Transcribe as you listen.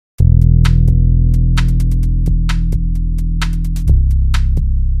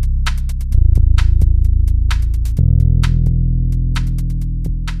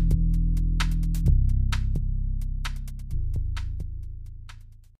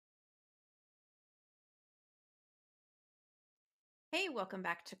Hey, welcome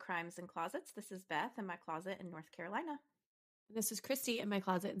back to Crimes and Closets. This is Beth in my closet in North Carolina. This is Christy in my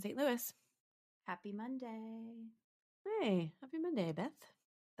closet in St. Louis. Happy Monday. Hey, happy Monday, Beth.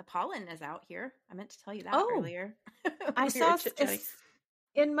 The pollen is out here. I meant to tell you that earlier. I saw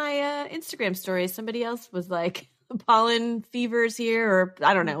in my Instagram stories, somebody else was like, pollen fever's here, or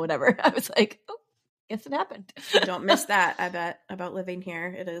I don't know, whatever. I was like, oh, guess it happened. Don't miss that, I bet, about living here.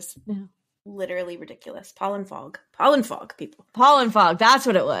 It is literally ridiculous. Pollen fog, people. Pollen fog. That's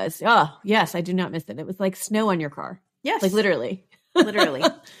what it was. Oh, yes. I do not miss it. It was like snow on your car. Yes. Like literally. Literally.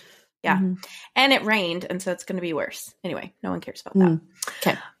 Yeah. Mm-hmm. And it rained. And so it's going to be worse. Anyway, no one cares about that.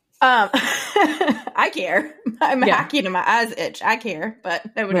 Okay. I care. I'm hacking and my eyes itch. I care,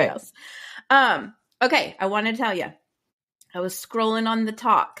 but nobody else. Okay. I want to tell you, I was scrolling on the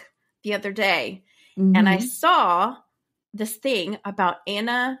talk the other day and I saw this thing about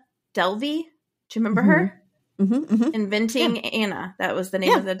Anna Delvey. Do you remember her? Inventing Anna. That was the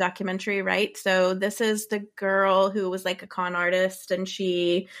name of the documentary, right? So this is the girl who was like a con artist and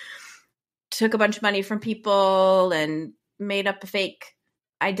she took a bunch of money from people and made up a fake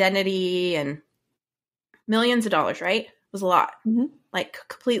identity and millions of dollars, right? It was a lot. Like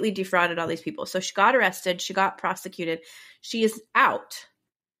completely defrauded all these people. So she got arrested. She got prosecuted. She is out.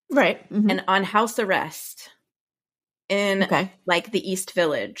 Right. And on house arrest in like the East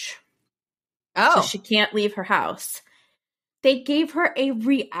Village. Oh. So she can't leave her house. They gave her a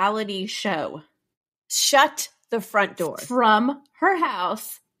reality show. Shut the front door. From her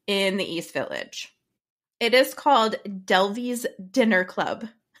house in the East Village. It is called Delvey's Dinner Club.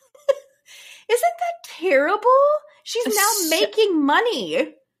 Isn't that terrible? She's now making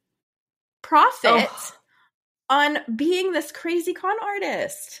money. Profit on being this crazy con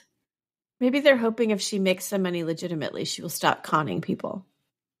artist. Maybe they're hoping if she makes some money legitimately, she will stop conning people.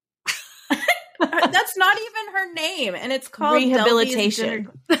 That's not even her name. And it's called rehabilitation.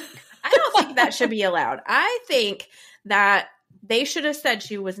 I don't think that should be allowed. I think that they should have said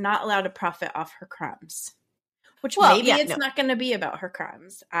she was not allowed to profit off her crimes. Which it's not going to be about her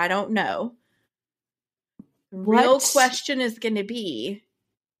crimes. I don't know. The real question is going to be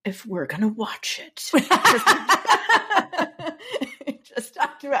if we're going to watch it. Just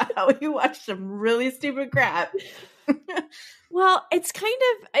talked about how we watched some really stupid crap. Well, it's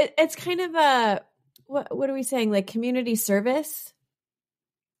kind of a what are we saying? Like community service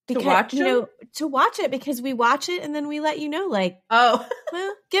to watch it because we watch it and then we let you know, like, well,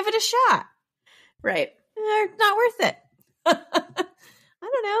 give it a shot, right? Not worth it. I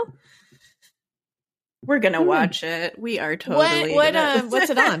don't know. We're gonna watch it. We are totally. What's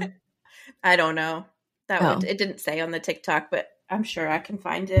it on? I don't know. It didn't say on the TikTok, but I'm sure I can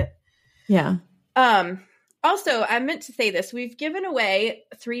find it. Yeah. Also, I meant to say this. We've given away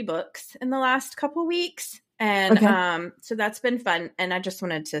 3 books in the last couple weeks. And so that's been fun. And I just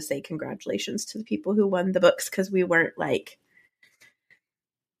wanted to say congratulations to the people who won the books because we weren't like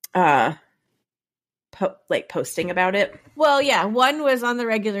posting about it. Well, yeah. 1 was on the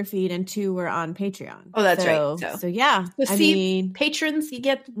regular feed and 2 were on Patreon. Oh, that's right. So yeah. So patrons, you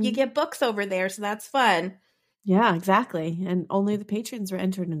get books over there. So that's fun. Yeah, exactly. And only the patrons were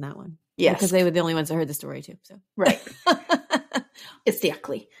entered in that one. Yes. Because they were the only ones that heard the story too. So right.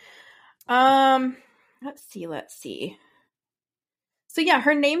 Exactly. Let's see. So yeah,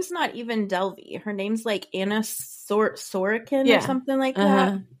 her name's not even Delvey. Her name's like Anna Sorokin or something like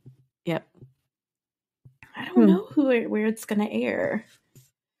that. Yep. I don't know where it's gonna air.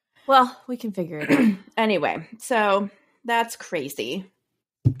 Well, we can figure it out. Anyway, so that's crazy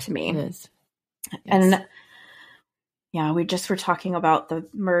to me. It is. Yes. And yeah, we just were talking about the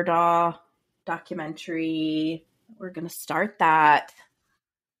Murdaugh documentary. We're going to start that,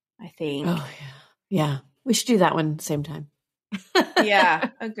 I think. Oh, yeah. Yeah. We should do that one same time. Yeah,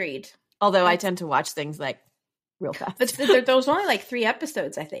 agreed. Although I tend to watch things like real fast. But there was only like 3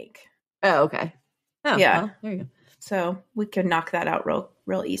 episodes, I think. Oh, okay. Oh, yeah. Well, there you go. So we could knock that out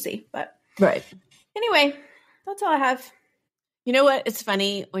real easy. But right. Anyway, that's all I have. You know what? It's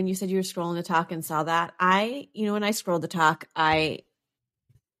funny when you said you were scrolling the talk and saw that. When I scroll the talk, I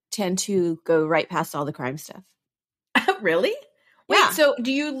tend to go right past all the crime stuff. Really? Wait, so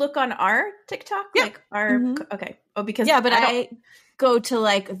do you look on our TikTok? Yeah. Like our okay. Oh, because but I go to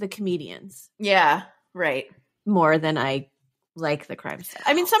like the comedians. Yeah, right. More than I like the crime stuff.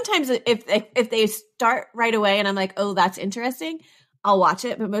 I mean, sometimes if they start right away and I'm like, oh, that's interesting, I'll watch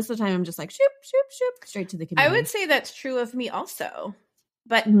it, but most of the time I'm just like, shoop, shoop, shoop, straight to the comedian. I would say that's true of me also.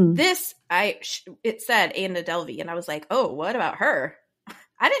 But this, it said Anna Delvey, and I was like, oh, what about her?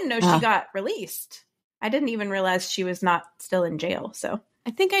 I didn't know she got released. I didn't even realize she was not still in jail, so.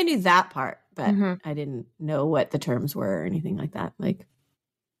 I think I knew that part, but I didn't know what the terms were or anything like that. Like,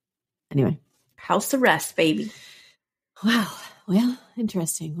 anyway. House arrest, baby. Wow. Well,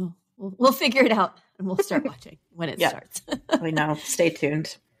 interesting. We'll figure it out and we'll start watching when it starts. We know. Stay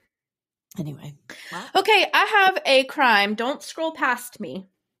tuned. Anyway. Wow. Okay, I have a crime. Don't scroll past me.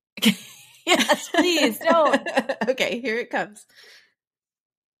 Yes, please don't. Okay, here it comes.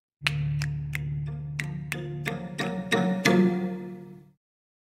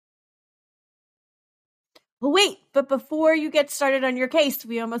 Well, wait, but before you get started on your case,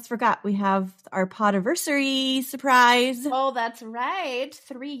 we almost forgot. We have our podiversary surprise. Oh, that's right.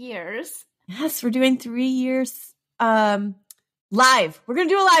 3 years. Yes, we're doing 3 years live. We're going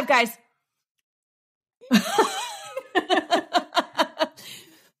to do it live, guys.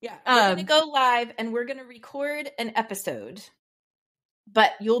 Yeah, we're going to go live and we're going to record an episode.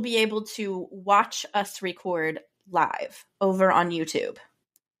 But you'll be able to watch us record live over on YouTube.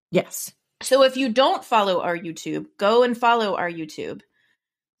 Yes. So if you don't follow our YouTube, go and follow our YouTube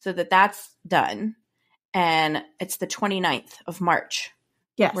so that that's done. And it's the 29th of March.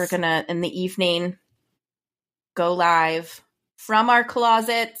 Yes. We're going to, in the evening, go live from our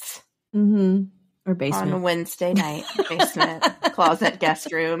closets. Or basement. On Wednesday night. Basement, closet,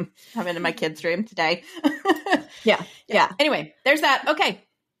 guest room. I'm in my kids' room today. Yeah. Anyway, there's that. Okay.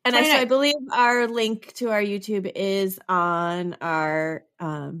 And I believe our link to our YouTube is on our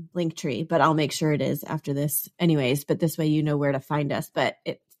link tree, but I'll make sure it is after this anyways. But this way you know where to find us. But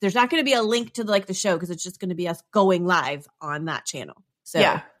there's not going to be a link to the show because it's just going to be us going live on that channel.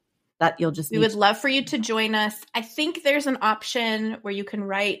 So that you'll just we would love for you to join us. I think there's an option where you can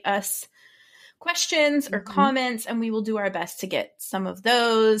write us questions or comments, and we will do our best to get some of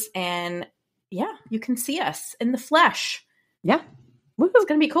those. And yeah, you can see us in the flesh. Yeah. It's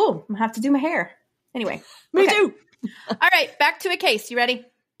going to be cool. I'm going to have to do my hair. Anyway. Me too. All right. Back to a case. You ready?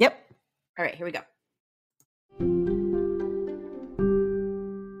 Yep. All right. Here we go.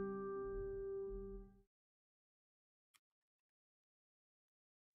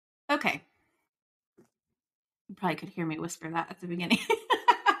 Okay. You probably could hear me whisper that at the beginning.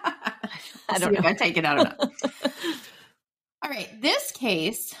 I don't know if I take it out or not. All right. This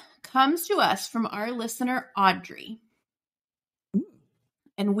case comes to us from our listener, Audrey.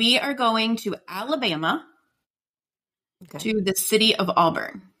 And we are going to Alabama to the city of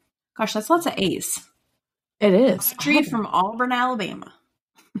Auburn. Gosh, that's lots of A's. It is. Audrey from Auburn, Alabama.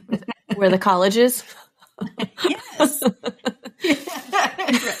 Where the college is? Yes.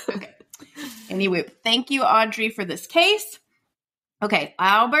 Okay. Anyway, thank you, Audrey, for this case. Okay,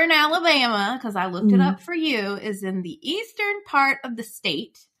 Auburn, Alabama, because I looked it up for you, is in the eastern part of the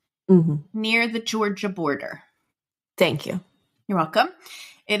state near the Georgia border. Thank you. You're welcome.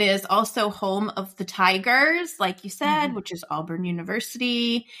 It is also home of the Tigers, like you said, which is Auburn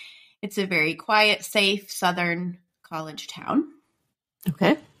University. It's a very quiet, safe, southern college town.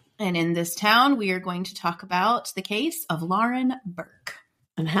 Okay. And in this town, we are going to talk about the case of Lauren Burk.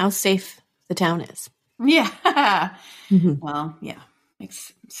 And how safe the town is. Yeah. Well, yeah.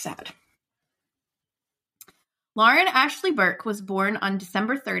 It's sad. Lauren Ashley Burk was born on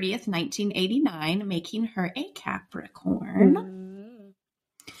December 30th, 1989, making her a Capricorn.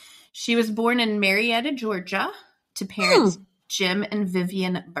 She was born in Marietta, Georgia, to parents Jim and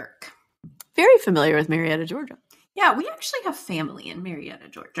Vivian Burk. Very familiar with Marietta, Georgia. Yeah, we actually have family in Marietta,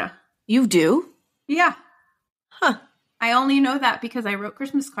 Georgia. You do? Yeah. Huh. I only know that because I wrote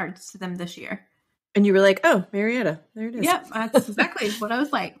Christmas cards to them this year. And you were like, oh, Marietta. There it is. Yep, that's exactly what I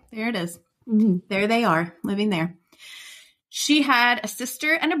was like. There it is. There they are, living there. She had a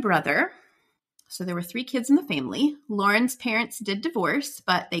sister and a brother. So there were 3 kids in the family. Lauren's parents did divorce,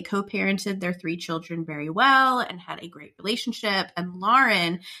 but they co-parented their 3 children very well and had a great relationship. And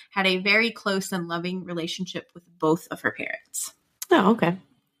Lauren had a very close and loving relationship with both of her parents. Oh, okay.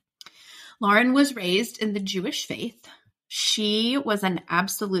 Lauren was raised in the Jewish faith. She was an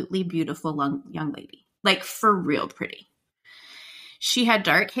absolutely beautiful young lady, like for real pretty. She had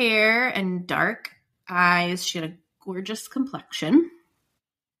dark hair and dark eyes. She had a gorgeous complexion.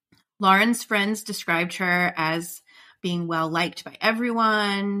 Lauren's friends described her as being well liked by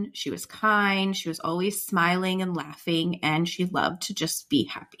everyone. She was kind. She was always smiling and laughing, and she loved to just be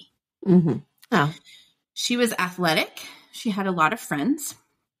happy. Oh. She was athletic. She had a lot of friends.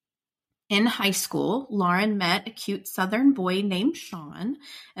 In high school, Lauren met a cute Southern boy named Sean,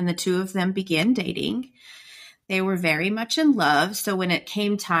 and the 2 of them began dating. They were very much in love, so when it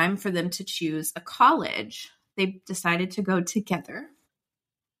came time for them to choose a college, they decided to go together.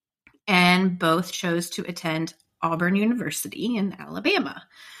 And both chose to attend Auburn University in Alabama,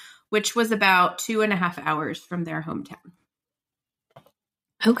 which was about 2.5 hours from their hometown.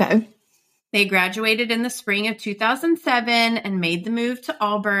 Okay. They graduated in the spring of 2007 and made the move to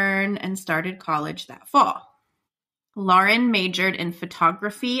Auburn and started college that fall. Lauren majored in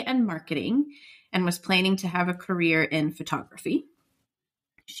photography and marketing and was planning to have a career in photography.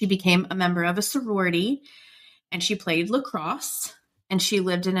 She became a member of a sorority, and she played lacrosse, and she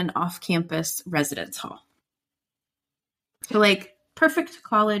lived in an off-campus residence hall. So, like, perfect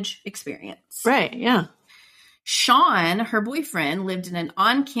college experience. Right, yeah. Sean, her boyfriend, lived in an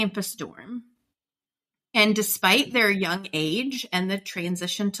on-campus dorm. And despite their young age and the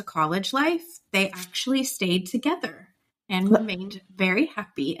transition to college life, they actually stayed together and remained very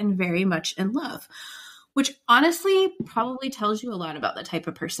happy and very much in love, which honestly probably tells you a lot about the type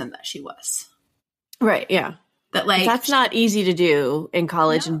of person that she was. Right, yeah. That, like, that's not easy to do in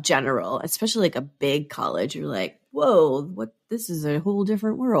college in general, especially like a big college. You're like, whoa, this is a whole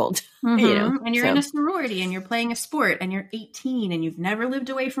different world. Mm-hmm. And you're in a sorority and you're playing a sport and you're 18 and you've never lived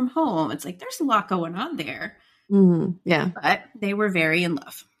away from home. It's like, there's a lot going on there. Mm-hmm. Yeah. But they were very in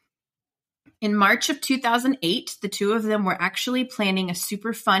love. In March of 2008, the two of them were actually planning a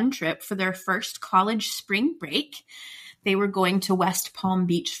super fun trip for their first college spring break. They were going to West Palm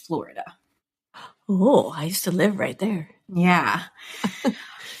Beach, Florida. Oh, I used to live right there. Yeah.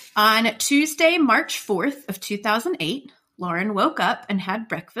 On Tuesday, March 4th of 2008, Lauren woke up and had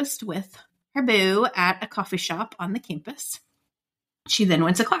breakfast with her boo at a coffee shop on the campus. She then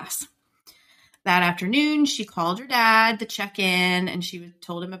went to class. That afternoon, she called her dad to check in, and she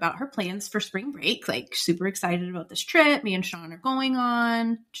told him about her plans for spring break, like super excited about this trip me and Sean are going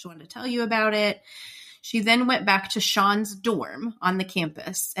on. Just wanted to tell you about it. She then went back to Sean's dorm on the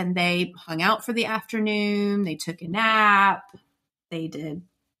campus, and they hung out for the afternoon. They took a nap. They did,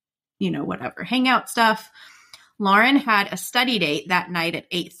 whatever, hangout stuff. Lauren had a study date that night at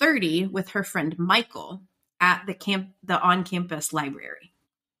 8:30 with her friend Michael at the on-campus library.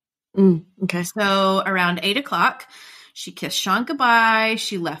 Okay. So around 8 o'clock, she kissed Sean goodbye.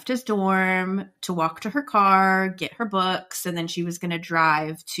 She left his dorm to walk to her car, get her books, and then she was going to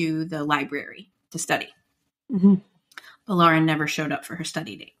drive to the library to study. Mm-hmm. But Lauren never showed up for her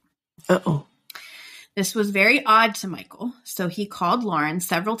study date. Uh-oh. This was very odd to Michael, so he called Lauren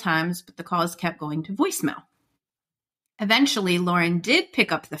several times, but the calls kept going to voicemail. Eventually, Lauren did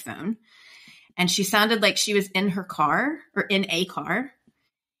pick up the phone, and she sounded like she was in her car, or in a car,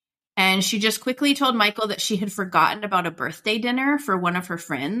 and she just quickly told Michael that she had forgotten about a birthday dinner for one of her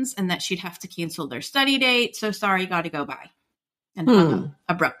friends and that she'd have to cancel their study date. So sorry, gotta go, bye. And hung up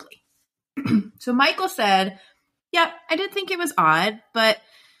abruptly. So Michael said, yeah, I did think it was odd, but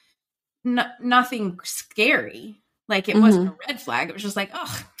nothing scary. Like, it wasn't a red flag. It was just like,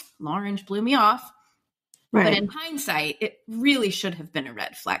 oh, Lauren blew me off. Right. But in hindsight, it really should have been a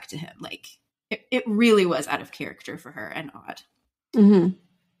red flag to him. Like, it really was out of character for her and odd. Mm-hmm.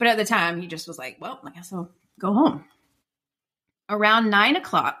 But at the time, he just was like, well, I guess I'll go home. Around 9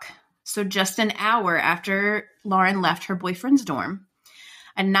 o'clock, so just an hour after Lauren left her boyfriend's dorm,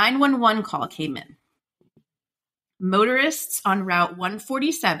 a 911 call came in. Motorists on Route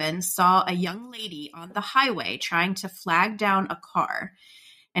 147 saw a young lady on the highway trying to flag down a car,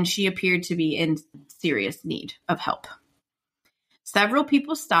 and she appeared to be in serious need of help. Several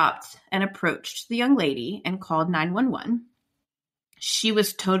people stopped and approached the young lady and called 911. She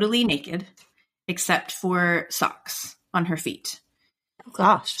was totally naked, except for socks on her feet. Oh,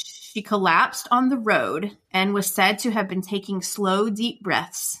 gosh. She collapsed on the road and was said to have been taking slow, deep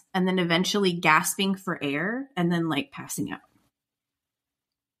breaths and then eventually gasping for air and then, passing out.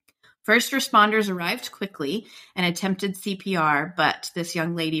 First responders arrived quickly and attempted CPR, but this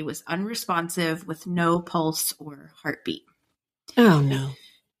young lady was unresponsive with no pulse or heartbeat. Oh, no.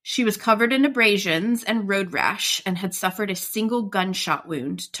 She was covered in abrasions and road rash and had suffered a single gunshot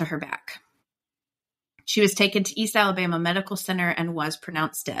wound to her back. She was taken to East Alabama Medical Center and was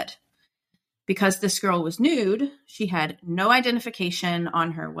pronounced dead. Because this girl was nude, she had no identification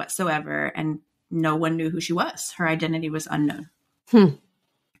on her whatsoever, and no one knew who she was. Her identity was unknown.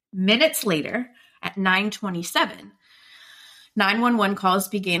 Minutes later, at 9:27, 911 calls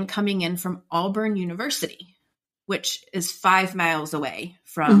began coming in from Auburn University, which is 5 miles away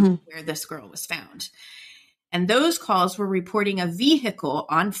from where this girl was found. And those calls were reporting a vehicle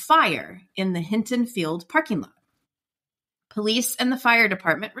on fire in the Hinton Field parking lot. Police and the fire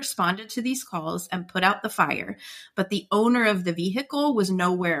department responded to these calls and put out the fire, but the owner of the vehicle was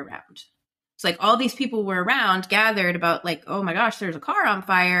nowhere around. It's like all these people were around, gathered about oh my gosh, there's a car on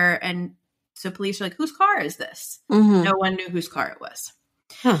fire. And so police were like, whose car is this? No one knew whose car it was.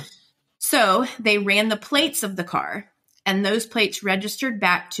 So they ran the plates of the car, and those plates registered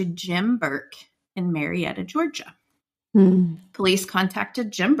back to Jim Burk in Marietta, Georgia. Police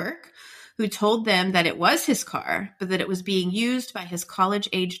contacted Jim Burk, who told them that it was his car, but that it was being used by his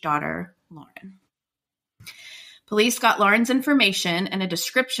college-age daughter, Lauren. Police got Lauren's information and a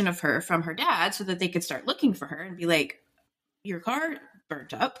description of her from her dad so that they could start looking for her and be like, your car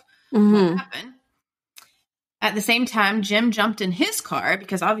burnt up. What happened? At the same time, Jim jumped in his car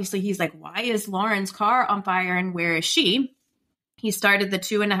because obviously he's like, why is Lauren's car on fire and where is she? He started the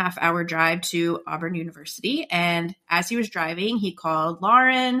 2.5-hour drive to Auburn University. And as he was driving, he called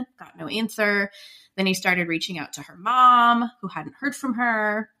Lauren, got no answer. Then he started reaching out to her mom, who hadn't heard from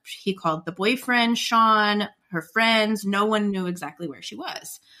her. He called the boyfriend, Sean, her friends. No one knew exactly where she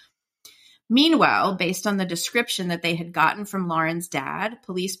was. Meanwhile, based on the description that they had gotten from Lauren's dad,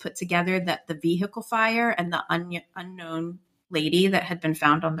 police put together that the vehicle fire and the unknown lady that had been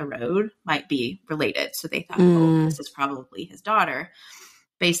found on the road might be related. So they thought, oh, this is probably his daughter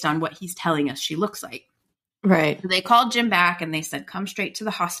based on what he's telling us she looks like. Right. So they called Jim back and they said, come straight to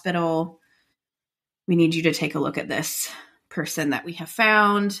the hospital. We need you to take a look at this person that we have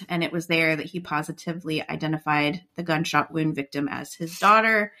found. And it was there that he positively identified the gunshot wound victim as his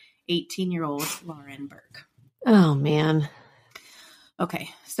daughter, 18-year-old Lauren Burk. Oh, man.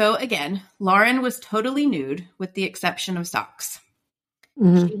 Okay, so again, Lauren was totally nude with the exception of socks.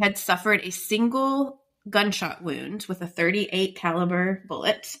 She had suffered a single gunshot wound with a .38 caliber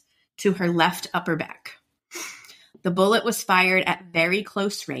bullet to her left upper back. The bullet was fired at very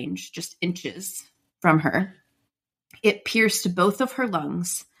close range, just inches from her. It pierced both of her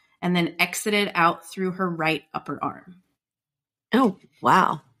lungs and then exited out through her right upper arm. Oh,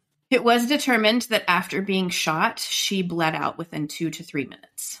 wow. It was determined that after being shot, she bled out within 2 to 3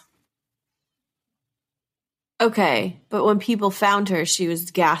 minutes. Okay, but when people found her, she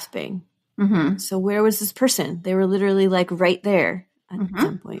was gasping. So where was this person? They were literally like right there at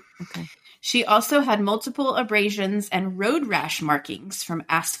some point. Okay. She also had multiple abrasions and road rash markings from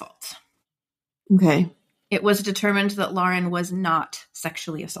asphalt. Okay. It was determined that Lauren was not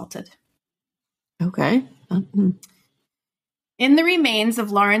sexually assaulted. Okay. In the remains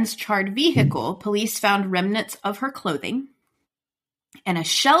of Lauren's charred vehicle, police found remnants of her clothing and a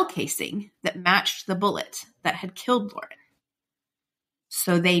shell casing that matched the bullet that had killed Lauren.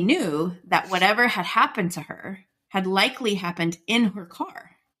 So they knew that whatever had happened to her had likely happened in her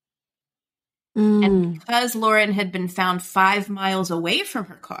car. And because Lauren had been found 5 miles away from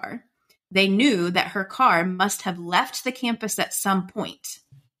her car, they knew that her car must have left the campus at some point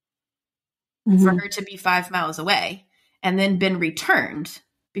for her to be 5 miles away and then been returned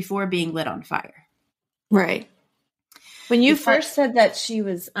before being lit on fire. Right. When you first said that she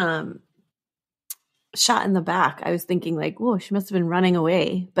was shot in the back, I was thinking like, whoa, she must have been running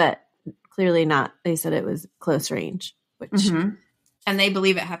away, but clearly not. They said it was close range, which and they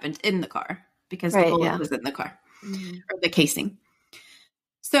believe it happened in the car because the bullet was in the car or the casing.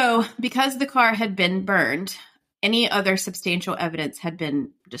 So because the car had been burned, any other substantial evidence had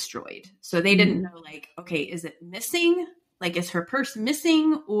been destroyed. So they didn't know, like, okay, is it missing? Like, is her purse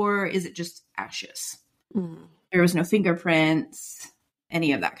missing or is it just ashes? There was no fingerprints,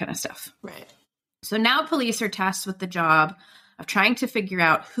 any of that kind of stuff. Right. So now police are tasked with the job of trying to figure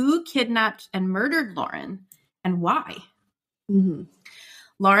out who kidnapped and murdered Lauren and why.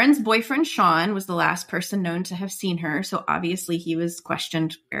 Lauren's boyfriend, Sean, was the last person known to have seen her. So obviously he was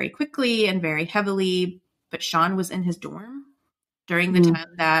questioned very quickly and very heavily. But Sean was in his dorm during the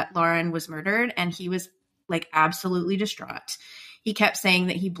time that Lauren was murdered. And he was like absolutely distraught. He kept saying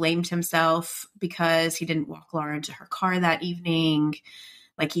that he blamed himself because he didn't walk Lauren to her car that evening,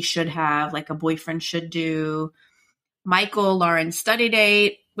 like he should have, like a boyfriend should do. Michael, Lauren's study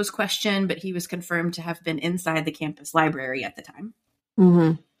date, was questioned, but he was confirmed to have been inside the campus library at the time.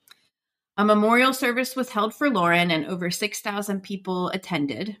 A memorial service was held for Lauren and over 6,000 people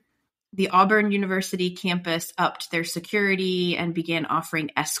attended. The Auburn University campus upped their security and began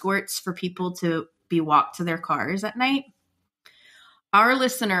offering escorts for people to be walked to their cars at night. Our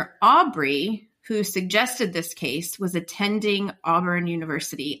listener, Aubrey, who suggested this case, was attending Auburn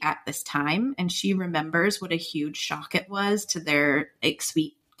University at this time, and she remembers what a huge shock it was to their like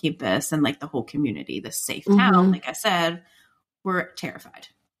sweet campus and like the whole community, this safe town. Like I said, were terrified.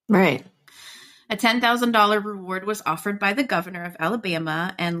 Right. A $10,000 reward was offered by the governor of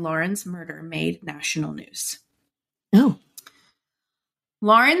Alabama, and Lauren's murder made national news. Oh.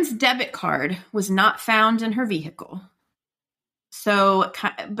 Lauren's debit card was not found in her vehicle. So,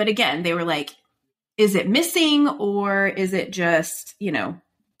 but again, they were like, is it missing or is it just,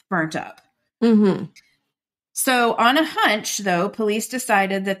 burnt up? So on a hunch, though, police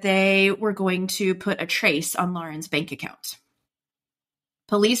decided that they were going to put a trace on Lauren's bank account.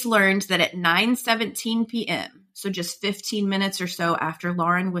 Police learned that at 9:17 p.m., so just 15 minutes or so after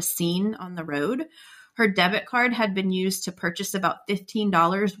Lauren was seen on the road, her debit card had been used to purchase about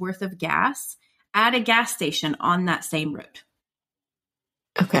 $15 worth of gas at a gas station on that same road.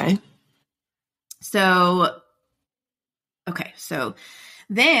 Okay. So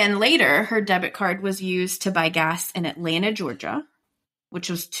then later, her debit card was used to buy gas in Atlanta, Georgia, which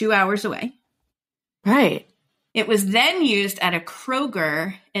was 2 hours away. Right. It was then used at a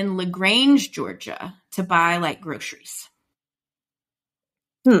Kroger in LaGrange, Georgia, to buy like groceries.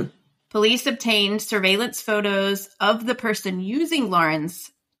 Police obtained surveillance photos of the person using Lauren's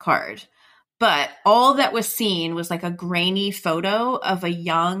card, but all that was seen was like a grainy photo of a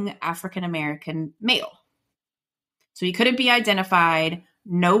young African-American male. So he couldn't be identified.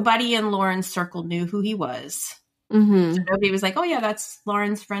 Nobody in Lauren's circle knew who he was. Mm-hmm. So nobody was like, oh yeah, that's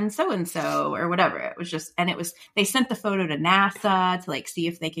Lauren's friend so-and-so or whatever. It was just, and it was, they sent the photo to NASA to like see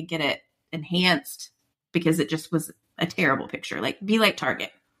if they could get it enhanced because it just was a terrible picture. Like, be like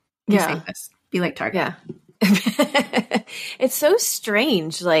Target. Yeah. Be like Target. Yeah. It's so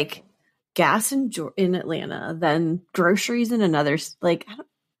strange. Like gas in Atlanta, then groceries in another, like, it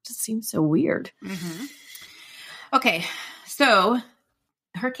just seems so weird. Mm-hmm. Okay. So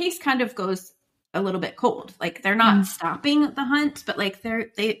her case kind of goes a little bit cold. Like they're not stopping the hunt, but like they're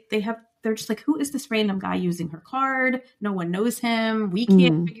just like, who is this random guy using her card? No one knows him. We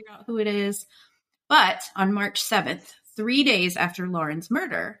can't figure out who it is. But on March 7th, 3 days after Lauren's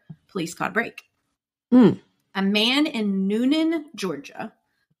murder, police caught a break. A man in Noonan, Georgia,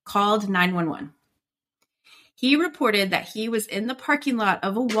 called 911. He reported that he was in the parking lot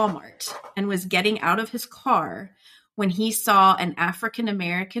of a Walmart and was getting out of his car when he saw an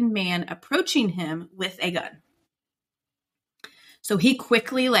African-American man approaching him with a gun. So he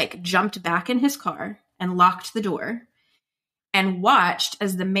quickly jumped back in his car and locked the door and watched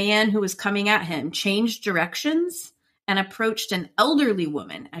as the man who was coming at him changed directions and approached an elderly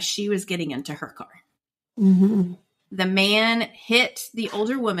woman as she was getting into her car. Mm-hmm. The man hit the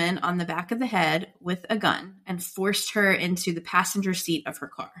older woman on the back of the head with a gun and forced her into the passenger seat of her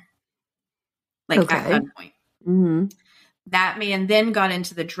car. At gunpoint. Mm-hmm. That man then got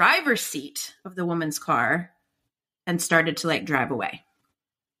into the driver's seat of the woman's car and started to drive away.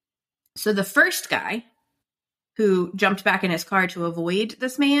 So the first guy who jumped back in his car to avoid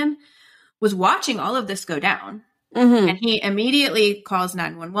this man was watching all of this go down. Mm-hmm. And he immediately calls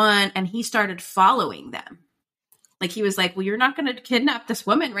 911 and he started following them. He was like, well, you're not going to kidnap this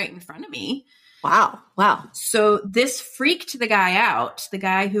woman right in front of me. Wow. So this freaked the guy out. The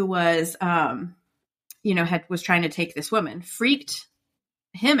guy who was, was trying to take this woman, freaked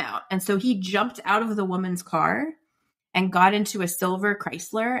him out. And so he jumped out of the woman's car and got into a silver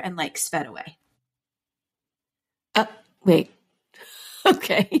Chrysler and sped away. Wait.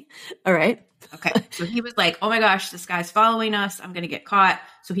 Okay. All right. Okay. So he was like, oh my gosh, this guy's following us. I'm going to get caught.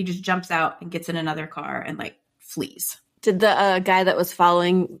 So he just jumps out and gets in another car and flees. Did the guy that was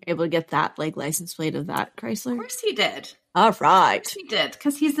following able to get that license plate of that Chrysler? Of course he did. All right. Of course he did,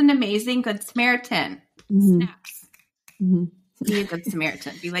 because he's an amazing good Samaritan. Mm-hmm. Snaps. Mm-hmm. Be a good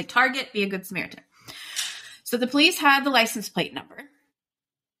Samaritan. Be like Target, be a good Samaritan. So the police had the license plate number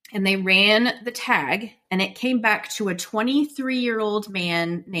and they ran the tag and it came back to a 23-year-old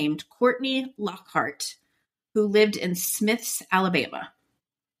man named Courtney Lockhart who lived in Smiths, Alabama.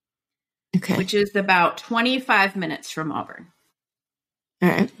 Okay. Which is about 25 minutes from Auburn. All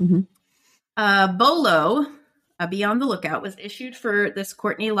right. Mm-hmm. Bolo, be on the lookout, was issued for this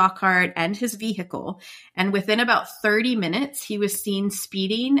Courtney Lockhart and his vehicle. And within about 30 minutes, he was seen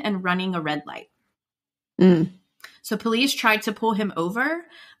speeding and running a red light. So police tried to pull him over,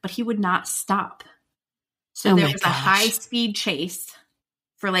 but he would not stop. So there was a high-speed chase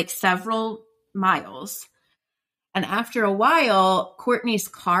for several miles. And after a while, Courtney's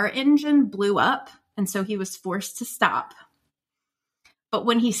car engine blew up, and so he was forced to stop. But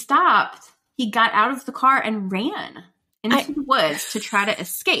when he stopped, he got out of the car and ran into the woods to try to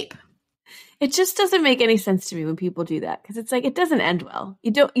escape. It just doesn't make any sense to me when people do that, because it's it doesn't end well.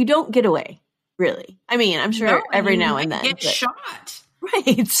 You don't get away, really. I mean, I'm sure every now and then. Get shot.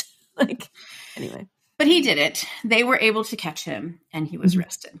 Right. Anyway. But he did it. They were able to catch him, and he was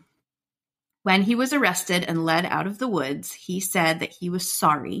arrested. When he was arrested and led out of the woods, he said that he was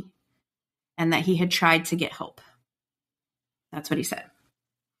sorry and that he had tried to get help. That's what he said.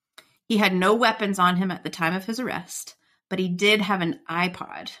 He had no weapons on him at the time of his arrest, but he did have an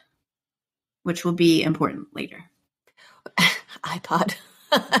iPod, which will be important later. iPod?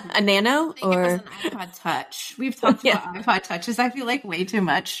 A Nano? It was an iPod Touch. We've talked about iPod Touches, I feel way too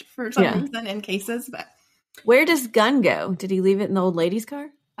much for some reason in cases. But where does gun go? Did he leave it in the old lady's car?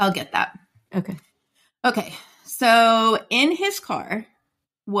 I'll get that. Okay. So in his car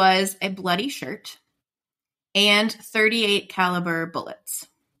was a bloody shirt and 38 caliber bullets.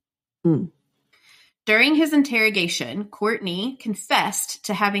 During his interrogation, Courtney confessed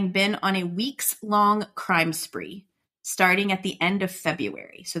to having been on a weeks-long crime spree starting at the end of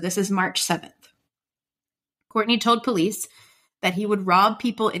February. So this is March 7th. Courtney told police that he would rob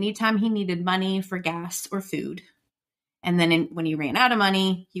people anytime he needed money for gas or food. And then when he ran out of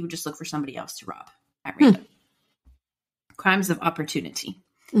money, he would just look for somebody else to rob at random. Crimes of opportunity.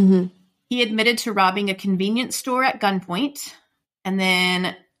 He admitted to robbing a convenience store at gunpoint. And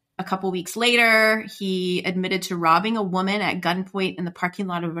then a couple weeks later, he admitted to robbing a woman at gunpoint in the parking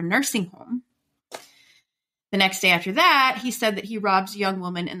lot of a nursing home. The next day after that, he said that he robbed a young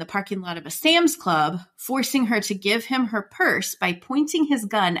woman in the parking lot of a Sam's Club, forcing her to give him her purse by pointing his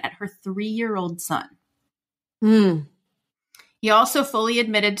gun at her 3-year-old son. He also fully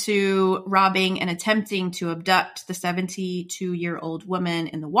admitted to robbing and attempting to abduct the 72-year-old woman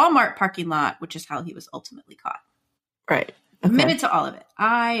in the Walmart parking lot, which is how he was ultimately caught. Right. Admitted to all of it.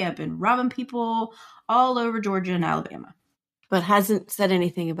 I have been robbing people all over Georgia and Alabama. But hasn't said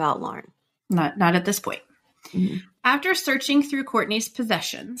anything about Lauren. Not at this point. After searching through Courtney's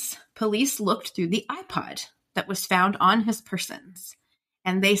possessions, police looked through the iPod that was found on his persons,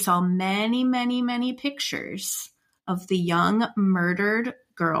 and they saw many, many, many pictures of the young murdered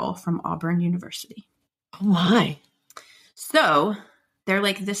girl from Auburn University. Oh my. So they're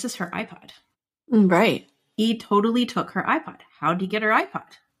like, this is her iPod. Right. He totally took her iPod. How'd he get her iPod?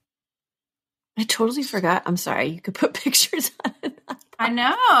 I totally forgot. I'm sorry. You could put pictures on it. I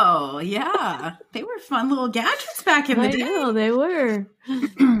know. Yeah. They were fun little gadgets back in the day. I know, they were.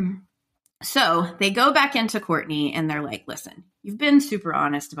 So they go back into Courtney and they're like, listen, you've been super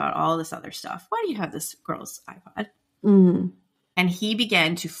honest about all this other stuff. Why do you have this girl's iPod? And he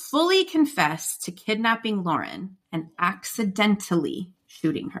began to fully confess to kidnapping Lauren and accidentally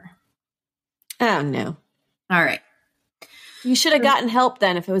shooting her. Oh, no. All right. You should have gotten help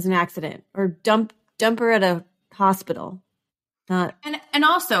then if it was an accident, or dump her at a hospital. And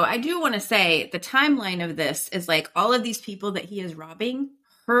also, I do want to say the timeline of this is like all of these people that he is robbing,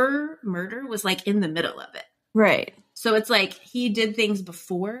 her murder was like in the middle of it. Right. So it's like he did things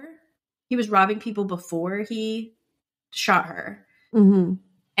before. He was robbing people before he shot her. And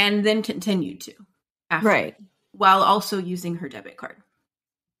then continued to. After, right. While also using her debit card.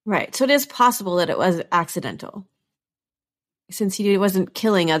 Right. So it is possible that it was accidental, since he wasn't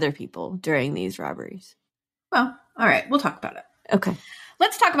killing other people during these robberies. Well, all right. We'll talk about it. Okay.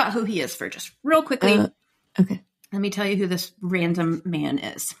 Let's talk about who he is for just real quickly. Okay. Let me tell you who this random man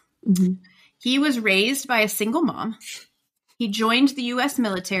is. He was raised by a single mom. He joined the U.S.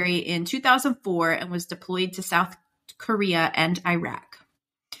 military in 2004 and was deployed to South Korea and Iraq.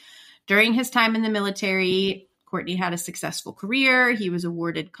 During his time in the military, Courtney had a successful career. He was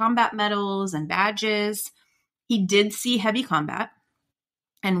awarded combat medals and badges. He did see heavy combat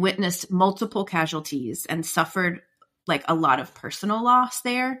and witnessed multiple casualties and suffered like a lot of personal loss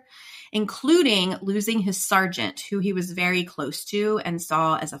there, including losing his sergeant, who he was very close to and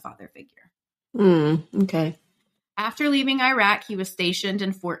saw as a father figure. Okay. After leaving Iraq, he was stationed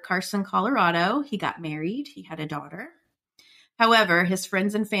in Fort Carson, Colorado. He got married. He had a daughter. However, his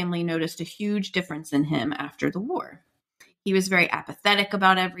friends and family noticed a huge difference in him after the war. He was very apathetic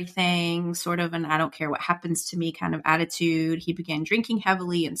about everything, sort of an I don't care what happens to me kind of attitude. He began drinking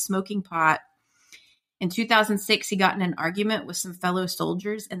heavily and smoking pot. In 2006, he got in an argument with some fellow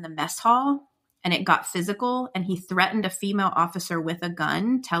soldiers in the mess hall, and it got physical, and he threatened a female officer with a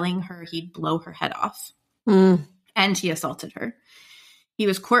gun, telling her he'd blow her head off. And he assaulted her. He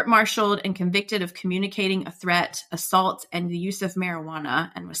was court-martialed and convicted of communicating a threat, assault, and the use of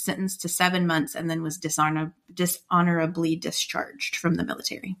marijuana, and was sentenced to 7 months and then was dishonorably discharged from the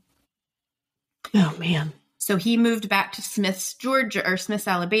military. Oh, man. So he moved back to Smith's,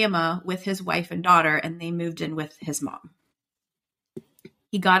 Alabama with his wife and daughter, and they moved in with his mom.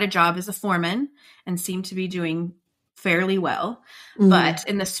 He got a job as a foreman and seemed to be doing fairly well. But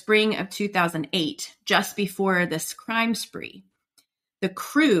in the spring of 2008, just before this crime spree, the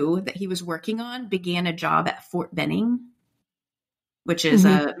crew that he was working on began a job at Fort Benning, which is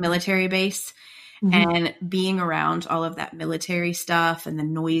a military base. And being around all of that military stuff and the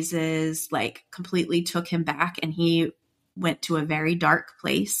noises, like, completely took him back. And he went to a very dark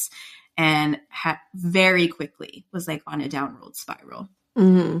place and very quickly was like on a downward spiral.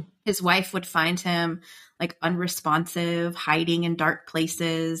 His wife would find him like unresponsive, hiding in dark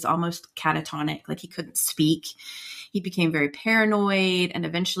places, almost catatonic, like he couldn't speak. He became very paranoid and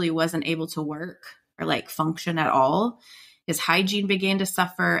eventually wasn't able to work or like function at all. His hygiene began to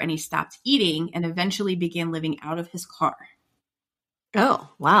suffer, and he stopped eating and eventually began living out of his car. Oh,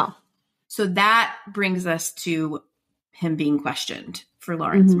 wow. So that brings us to him being questioned for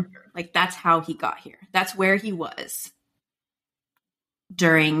Lauren's murder. Like, that's how he got here. That's where he was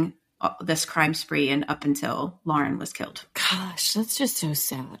during this crime spree and up until Lauren was killed. Gosh, that's just so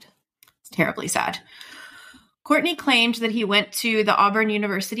sad. It's terribly sad. Courtney claimed that he went to the Auburn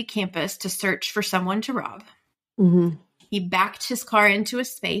University campus to search for someone to rob. Mm-hmm. He backed his car into a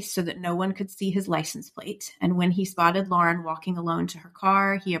space so that no one could see his license plate. And when he spotted Lauren walking alone to her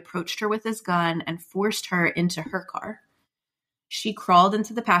car, he approached her with his gun and forced her into her car. She crawled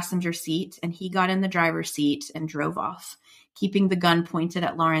into the passenger seat, and he got in the driver's seat and drove off, keeping the gun pointed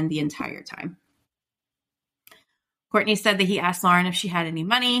at Lauren the entire time. Courtney said that he asked Lauren if she had any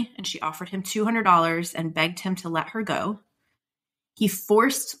money, and she offered him $200 and begged him to let her go. He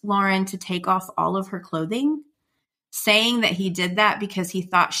forced Lauren to take off all of her clothing, saying that he did that because he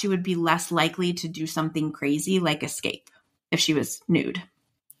thought she would be less likely to do something crazy like escape if she was nude.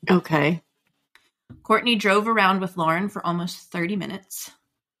 Okay. Courtney drove around with Lauren for almost 30 minutes.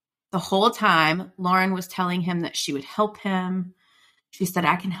 The whole time, Lauren was telling him that she would help him. She said,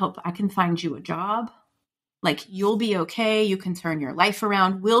 I can help. I can find you a job. Like, you'll be okay. You can turn your life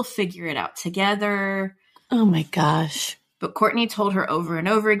around. We'll figure it out together. Oh my gosh. But Courtney told her over and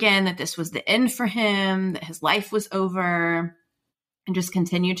over again that this was the end for him, that his life was over, and just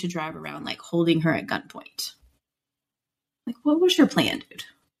continued to drive around, like, holding her at gunpoint. Like, what was your plan, dude?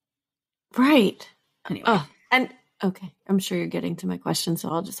 Right. Anyway. Oh, and okay. I'm sure you're getting to my question, so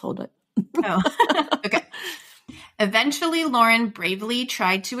I'll just hold it. Oh, okay. Eventually, Lauren bravely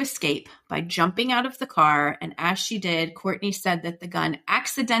tried to escape by jumping out of the car, and as she did, Courtney said that the gun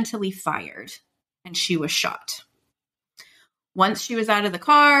accidentally fired, and she was shot. Once she was out of the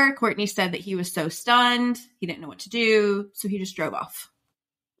car, Courtney said that he was so stunned, he didn't know what to do, so he just drove off.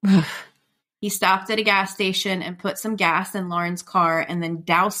 He stopped at a gas station and put some gas in Lauren's car and then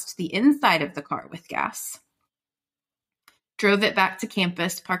doused the inside of the car with gas. Drove it back to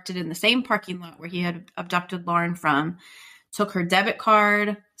campus, parked it in the same parking lot where he had abducted Lauren from, took her debit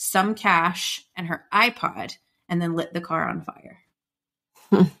card, some cash, and her iPod, and then lit the car on fire.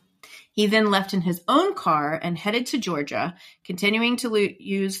 He then left in his own car and headed to Georgia, continuing to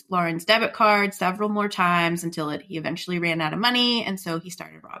use Lauren's debit card several more times until he eventually ran out of money, and so he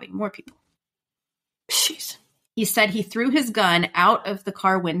started robbing more people. Jeez. He said he threw his gun out of the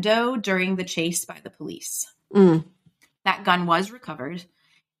car window during the chase by the police. That gun was recovered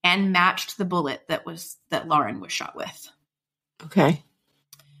and matched the bullet that Lauren was shot with. Okay.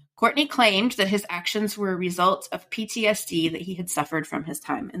 Courtney claimed that his actions were a result of PTSD that he had suffered from his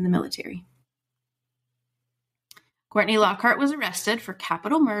time in the military. Courtney Lockhart was arrested for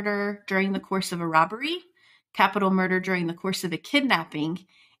capital murder during the course of a robbery, capital murder during the course of a kidnapping,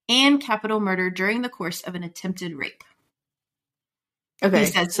 and capital murder during the course of an attempted rape. Okay. He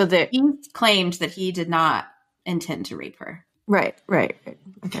said he claimed that he did not intend to rape her. Right.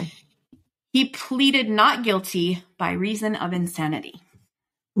 Okay. He pleaded not guilty by reason of insanity.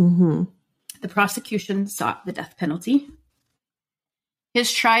 Mm-hmm. The prosecution sought the death penalty.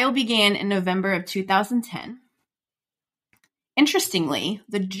 His trial began in November of 2010. Interestingly,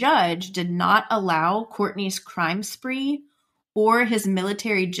 the judge did not allow Courtney's crime spree or his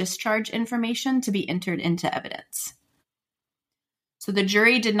military discharge information to be entered into evidence. So the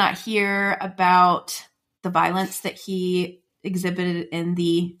jury did not hear about the violence that he exhibited in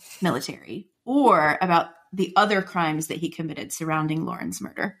the military or about the other crimes that he committed surrounding Lauren's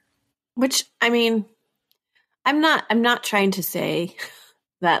murder. Which, I mean, I'm not trying to say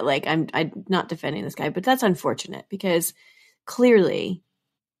that, like, I'm not defending this guy, but that's unfortunate because clearly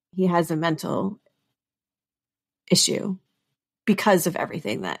he has a mental issue because of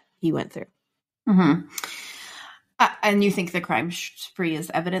everything that he went through. Mm-hmm. And you think the crime spree is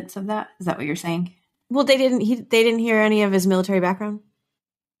evidence of that? Is that what you're saying? Well, they didn't hear any of his military background?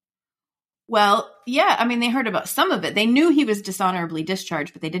 Well, yeah. I mean, they heard about some of it. They knew he was dishonorably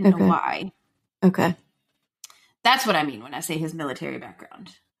discharged, but they didn't know why. Okay. That's what I mean when I say his military background.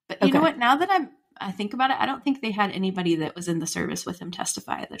 But you know what? Now that I think about it, I don't think they had anybody that was in the service with him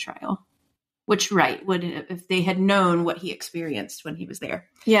testify at the trial. Which, would if they had known what he experienced when he was there.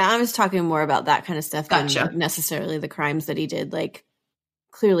 Yeah, I was talking more about that kind of stuff Gotcha. than necessarily the crimes that he did. Like,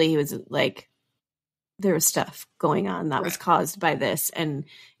 clearly he was, like, there was stuff going on that was caused by this, and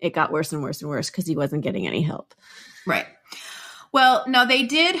it got worse and worse and worse because he wasn't getting any help. Right. Well, now they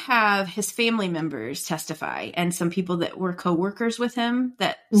did have his family members testify and some people that were co-workers with him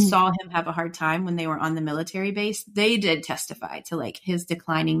that saw him have a hard time when they were on the military base. They did testify to, like, his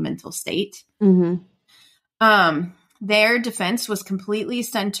declining mental state. Mm-hmm. Their defense was completely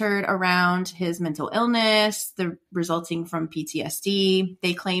centered around his mental illness, resulting from PTSD.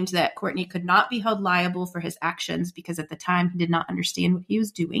 They claimed that Courtney could not be held liable for his actions because at the time he did not understand what he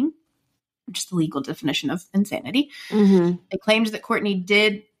was doing, which is the legal definition of insanity. Mm-hmm. They claimed that Courtney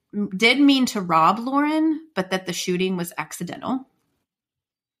did mean to rob Lauren, but that the shooting was accidental.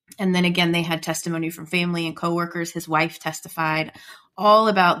 And then again, they had testimony from family and coworkers. His wife testified all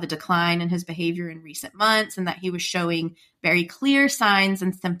about the decline in his behavior in recent months and that he was showing very clear signs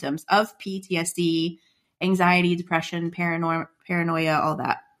and symptoms of PTSD, anxiety, depression, paranoia, all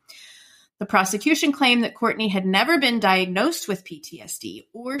that. The prosecution claimed that Courtney had never been diagnosed with PTSD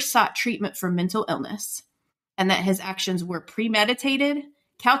or sought treatment for mental illness, and that his actions were premeditated,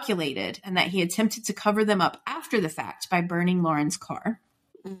 calculated, and that he attempted to cover them up after the fact by burning Lauren's car.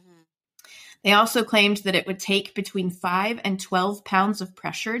 Mm-hmm. They also claimed that it would take between 5 and 12 pounds of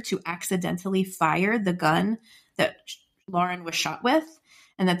pressure to accidentally fire the gun that Lauren was shot with,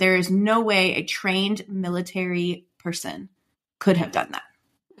 and that there is no way a trained military person could have done that.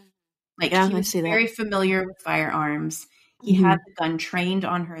 Like, he was very familiar with firearms. He had the gun trained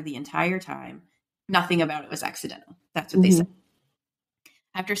on her the entire time. Nothing about it was accidental. That's what they said.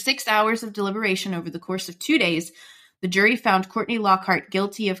 After 6 hours of deliberation over the course of 2 days, the jury found Courtney Lockhart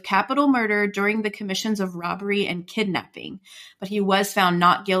guilty of capital murder during the commissions of robbery and kidnapping, but he was found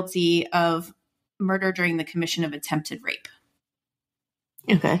not guilty of murder during the commission of attempted rape.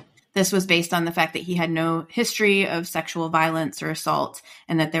 Okay. This was based on the fact that he had no history of sexual violence or assault,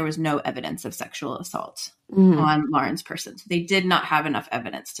 and that there was no evidence of sexual assault on Lauren's person. So they did not have enough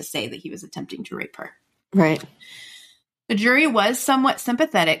evidence to say that he was attempting to rape her. Right. The jury was somewhat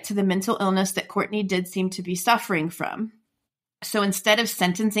sympathetic to the mental illness that Courtney did seem to be suffering from. So instead of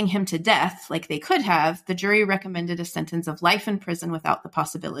sentencing him to death, like they could have, the jury recommended a sentence of life in prison without the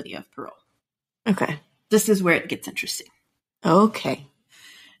possibility of parole. Okay. This is where it gets interesting. Okay.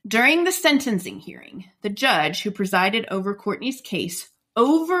 During the sentencing hearing, the judge who presided over Courtney's case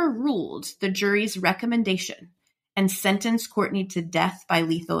overruled the jury's recommendation and sentenced Courtney to death by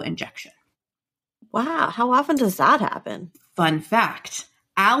lethal injection. Wow. How often does that happen? Fun fact,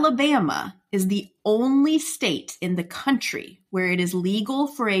 Alabama is the only state in the country where it is legal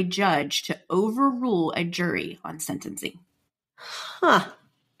for a judge to overrule a jury on sentencing. Huh.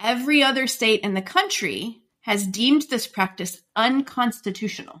 Every other state in the country has deemed this practice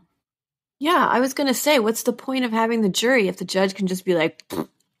unconstitutional. Yeah, I was going to say, what's the point of having the jury if the judge can just be like,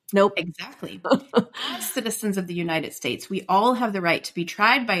 nope. Exactly. As citizens of the United States, we all have the right to be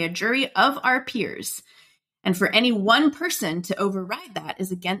tried by a jury of our peers. And for any one person to override that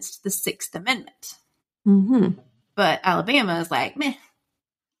is against the Sixth Amendment. Mm-hmm. But Alabama is like, meh.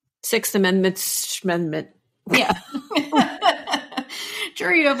 Sixth Amendment. Yeah.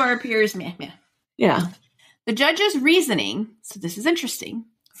 Jury of our peers, meh, meh. Yeah. The judge's reasoning, so this is interesting,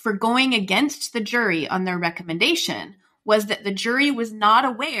 for going against the jury on their recommendation was that the jury was not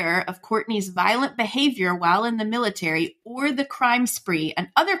aware of Courtney's violent behavior while in the military or the crime spree and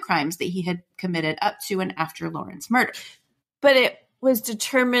other crimes that he had committed up to and after Lauren's murder. But it was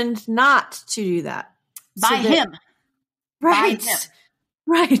determined not to do that. By him. Right. By him.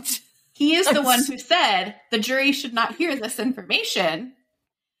 Right. He is the one who said the jury should not hear this information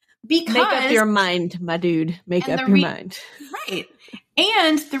because... Make up your mind, my dude. Make up your mind. Right.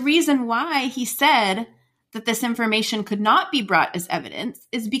 And the reason why he said that this information could not be brought as evidence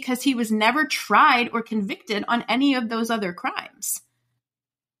is because he was never tried or convicted on any of those other crimes.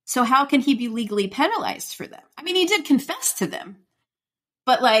 So how can he be legally penalized for them? I mean, he did confess to them,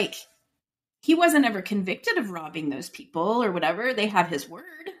 but like, he wasn't ever convicted of robbing those people or whatever. They have his word.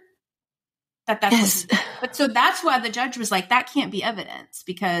 That's but so that's why the judge was like, that can't be evidence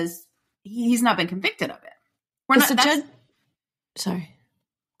because he's not been convicted of it. Sorry.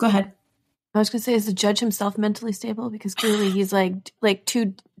 Go ahead. I was going to say, is the judge himself mentally stable? Because clearly he's like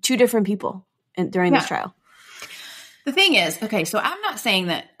two different people during this trial. The thing is, okay, so I'm not saying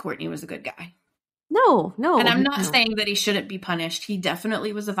that Courtney was a good guy. No. And I'm not saying that he shouldn't be punished. He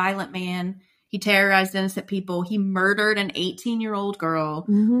definitely was a violent man. He terrorized innocent people. He murdered an 18-year-old girl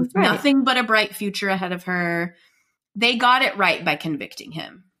with nothing but a bright future ahead of her. They got it right by convicting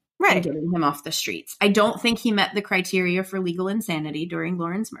him. Right. And getting him off the streets. I don't think he met the criteria for legal insanity during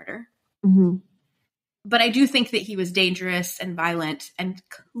Lauren's murder. Mm-hmm. But I do think that he was dangerous and violent and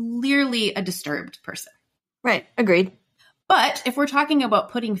clearly a disturbed person. Right. Agreed. But if we're talking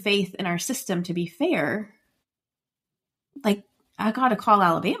about putting faith in our system to be fair, like, I got to call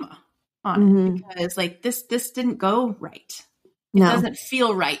Alabama on it because like this didn't go right. It doesn't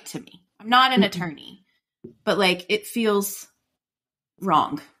feel right to me. I'm not an attorney, but like it feels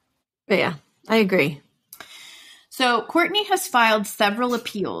wrong. But yeah, I agree. So Courtney has filed several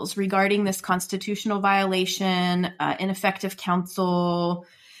appeals regarding this constitutional violation, ineffective counsel.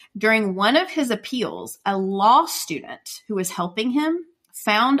 During one of his appeals, a law student who was helping him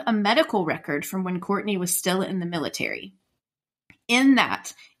found a medical record from when Courtney was still in the military. In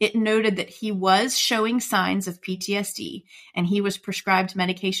that, it noted that he was showing signs of PTSD and he was prescribed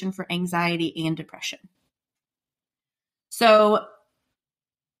medication for anxiety and depression. So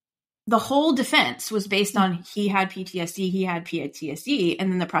the whole defense was based on he had PTSD,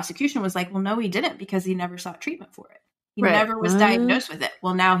 and then the prosecution was like, well, no, he didn't, because he never sought treatment for it. He never was diagnosed with it.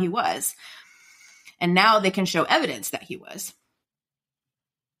 Well, now he was. And now they can show evidence that he was.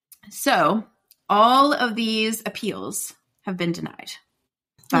 So all of these appeals have been denied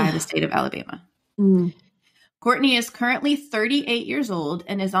by the state of Alabama. Mm. Courtney is currently 38 years old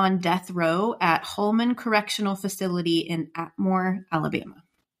and is on death row at Holman Correctional Facility in Atmore, Alabama.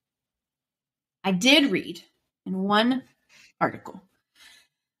 I did read in one article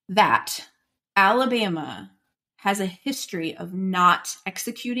that Alabama has a history of not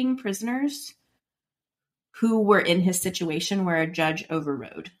executing prisoners who were in his situation where a judge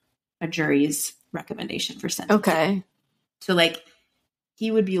overrode a jury's recommendation for sentence. Okay. So, like, he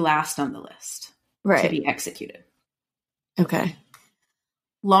would be last on the list to be executed. Okay.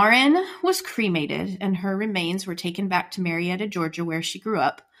 Lauren was cremated and her remains were taken back to Marietta, Georgia, where she grew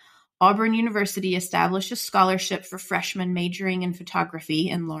up. Auburn University established a scholarship for freshmen majoring in photography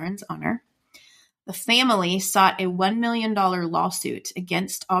in Lauren's honor. The family sought a $1 million lawsuit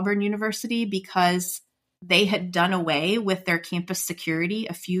against Auburn University because they had done away with their campus security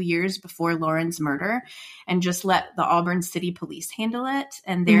a few years before Lauren's murder and just let the Auburn City Police handle it.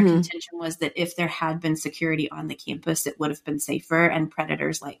 And their contention was that if there had been security on the campus, it would have been safer and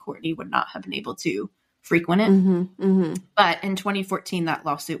predators like Courtney would not have been able to frequent it. But in 2014, that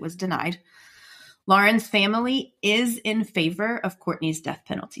lawsuit was denied. Lauren's family is in favor of Courtney's death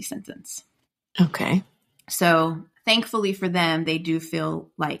penalty sentence. Okay. So thankfully for them, they do feel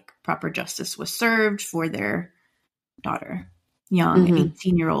like proper justice was served for their daughter, young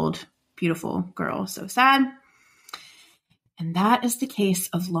 18-year-old, beautiful girl. So sad. And that is the case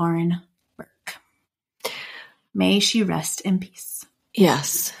of Lauren Burk. May she rest in peace.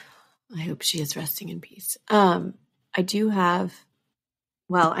 Yes. I hope she is resting in peace. I do have,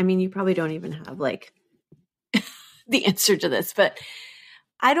 well, I mean, you probably don't even have like the answer to this, but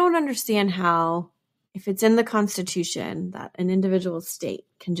I don't understand how, if it's in the Constitution that an individual state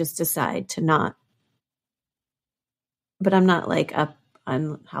can just decide to not, but I'm not like up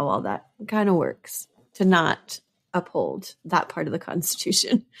on how all that kind of works, to not uphold that part of the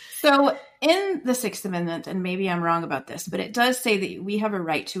Constitution. So in the Sixth Amendment, and maybe I'm wrong about this, but it does say that we have a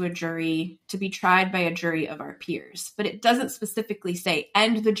right to a jury, to be tried by a jury of our peers. But it doesn't specifically say,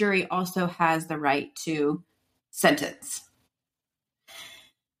 and the jury also has the right to sentence.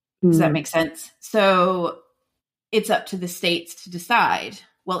 Does that make sense? So it's up to the states to decide.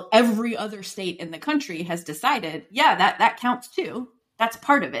 Well, every other state in the country has decided, yeah, that counts too. That's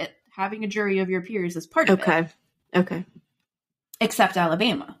part of it. Having a jury of your peers is part of it. Okay. Except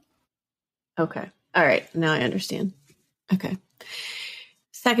Alabama. Okay. All right. Now I understand. Okay.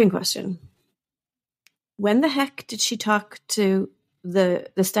 Second question. When the heck did she talk to the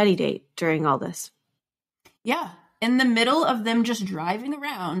study date during all this? Yeah. In the middle of them just driving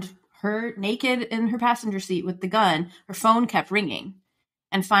around, her naked in her passenger seat with the gun, her phone kept ringing.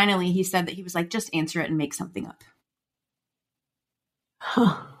 And finally he said that he was like, just answer it and make something up.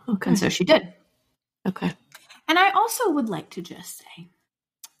 Huh. Okay. And so she did. Okay. And I also would like to just say,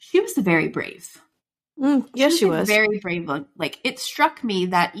 she was very brave. Yes, she was. Very brave. Like, it struck me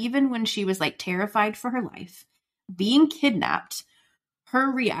that even when she was like terrified for her life, being kidnapped, her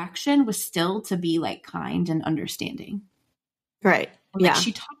reaction was still to be like kind and understanding. Right. And, like,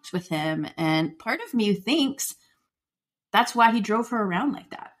 she talked with him, and part of me thinks that's why he drove her around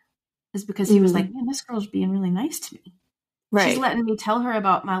like that, is because he was like, man, this girl's being really nice to me. Right. She's letting me tell her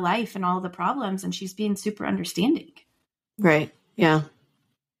about my life and all the problems, and she's being super understanding. Right. Yeah.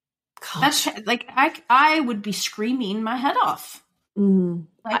 Gosh. That's like, I would be screaming my head off.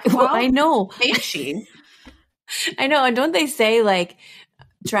 Like, I know. Is she? I know. And don't they say like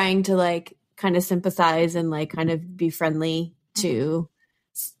trying to like kind of sympathize and like kind of be friendly to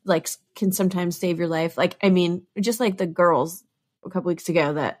like can sometimes save your life? Like, I mean, just like the girls a couple weeks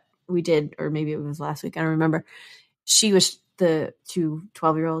ago that we did, or maybe it was last week, I don't remember. She was the two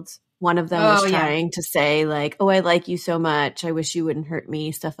 12-year-olds. One of them was trying to say like, oh, I like you so much. I wish you wouldn't hurt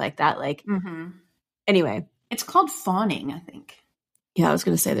me. Stuff like that. Like, anyway. It's called fawning, I think. Yeah, I was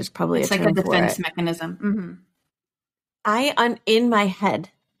going to say there's probably it's a term like a for defense it. mechanism. I, in my head,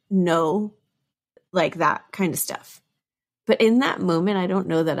 know like that kind of stuff. But in that moment, I don't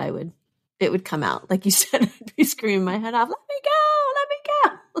know that it would come out. Like you said, I'd be screaming my head off, let me go.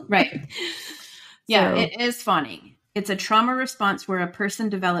 Right. Yeah, it is fawning. It's a trauma response where a person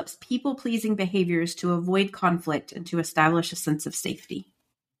develops people-pleasing behaviors to avoid conflict and to establish a sense of safety.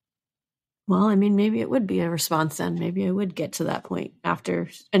 Well, I mean, maybe it would be a response then. Maybe I would get to that point after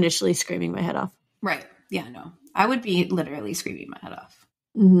initially screaming my head off. Right. Yeah, no. I would be literally screaming my head off.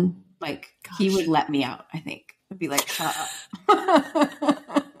 Mm-hmm. Like, he would let me out, I think. I'd be like, shut up.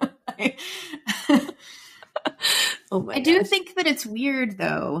 Oh my I do think that it's weird,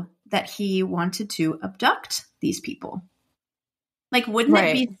 though, that he wanted to abduct these people. Like, wouldn't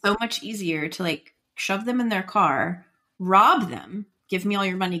it be so much easier to, like, shove them in their car, rob them, give me all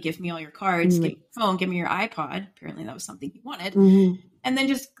your money, give me all your cards, give me your phone, give me your iPod. Apparently that was something he wanted. Mm-hmm. And then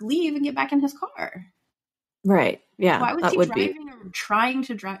just leave and get back in his car. Right. Yeah. Why was he driving or trying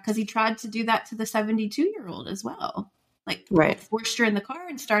to drive? Because he tried to do that to the 72-year-old as well. Like, forced her in the car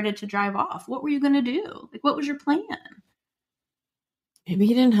and started to drive off. What were you going to do? Like, what was your plan? Maybe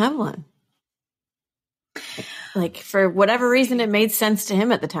he didn't have one. Like, for whatever reason, it made sense to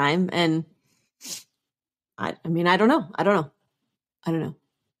him at the time. And I mean, I don't know.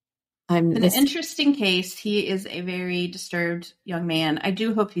 An interesting case. He is a very disturbed young man. I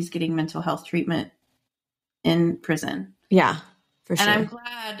do hope he's getting mental health treatment in prison. Yeah, for sure. And I'm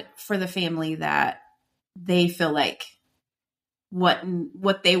glad for the family that they feel like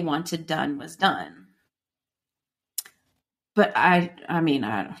what they wanted done was done. But I mean,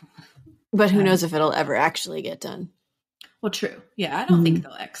 I don't. But who knows if it'll ever actually get done? Well, true. Yeah, I don't think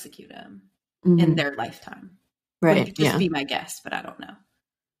they'll execute him in their lifetime. Right. Would just be my guess, but I don't know.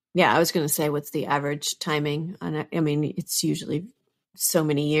 Yeah, I was going to say, what's the average timing on it? I mean, it's usually so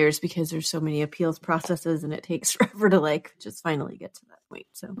many years because there's so many appeals processes, and it takes forever to like just finally get to that point.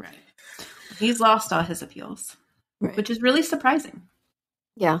 So he's lost all his appeals, which is really surprising.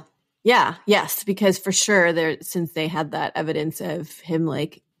 Yeah. Yes, because for sure since they had that evidence of him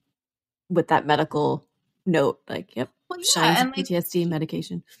like with that medical note, like, signs of PTSD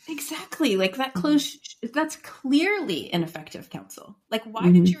medication. Exactly. Like that's clearly ineffective counsel. Like, why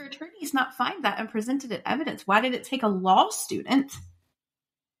did your attorneys not find that and presented it evidence? Why did it take a law student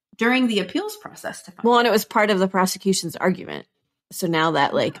during the appeals process to find and it was part of the prosecution's argument. So now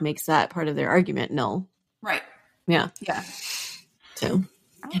that makes that part of their argument null. Right. Yeah. Yeah. So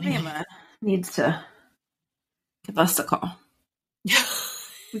Alabama needs to give us a call.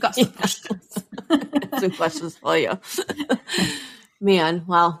 We got some questions. Some questions for you. Man,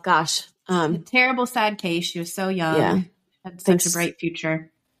 well, gosh. A terrible, sad case. She was so young. Yeah. Had such a bright future.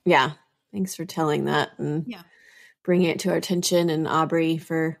 Yeah. Thanks for telling that and bringing it to our attention. And Aubrey,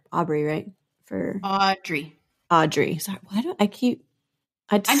 right? For Audrey. Sorry. Why do I keep...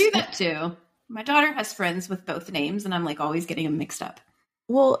 I do that too. My daughter has friends with both names, and I'm like always getting them mixed up.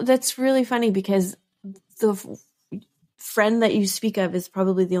 Well, that's really funny because the friend that you speak of is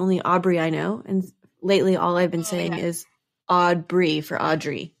probably the only Aubrey I know. And lately all I've been saying is Aubrey for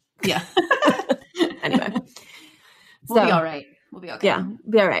Audrey. Yeah. Anyway. We'll be all right. We'll be okay. Yeah,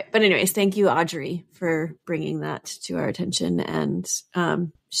 be all right. But anyways, thank you, Audrey, for bringing that to our attention and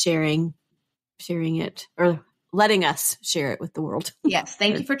sharing it or letting us share it with the world. Yes.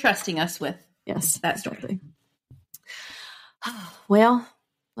 Thank you for trusting us with that story. Exactly. Well,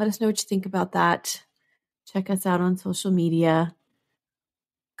 let us know what you think about that. Check us out on social media.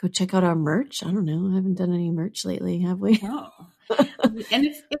 Go check out our merch. I don't know. I haven't done any merch lately, have we? No. And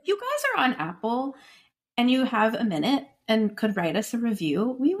if you guys are on Apple and you have a minute and could write us a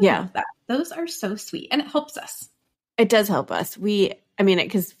review, we would love that. Those are so sweet. And it helps us. It does help us.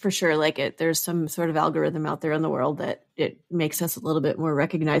 Because for sure, there's some sort of algorithm out there in the world that it makes us a little bit more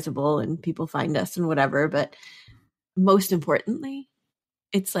recognizable and people find us and whatever. But most importantly,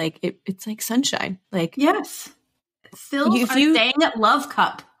 it's like sunshine. Like, yes, fills our dang love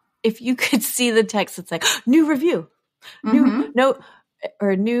cup. If you could see the text, it's like new review,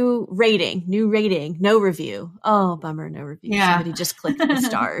 new rating, no review. Oh, bummer, no review. Yeah. Somebody just clicked the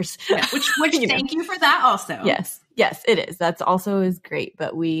stars. Which thank you for that also. Yes, it is. That's also is great,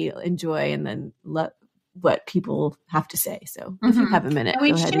 but we enjoy and then let what people have to say. So if you have a minute, and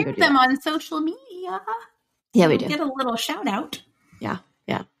we go ahead and go do them that. on social media. Yeah, we do. Get a little shout out. Yeah.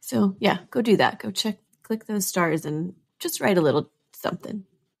 So go do that. Go click those stars and just write a little something.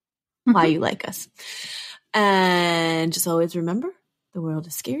 Why you like us. And just always remember, the world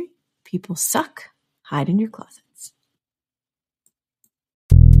is scary. People suck. Hide in your closet.